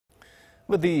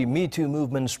With the MeToo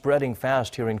movement spreading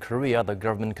fast here in Korea, the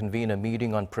government convened a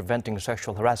meeting on preventing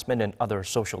sexual harassment and other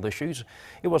social issues.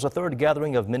 It was a third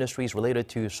gathering of ministries related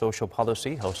to social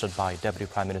policy hosted by Deputy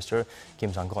Prime Minister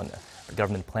Sang-kon. The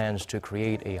government plans to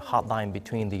create a hotline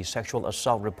between the Sexual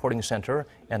Assault Reporting Center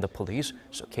and the police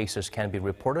so cases can be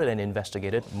reported and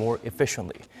investigated more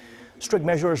efficiently. Strict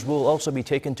measures will also be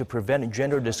taken to prevent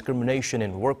gender discrimination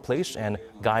in workplace, and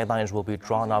guidelines will be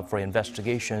drawn up for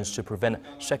investigations to prevent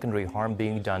secondary harm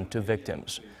being done to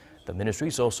victims. The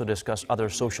ministries also discuss other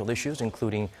social issues,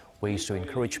 including ways to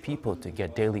encourage people to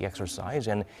get daily exercise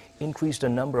and increase the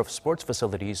number of sports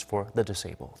facilities for the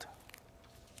disabled.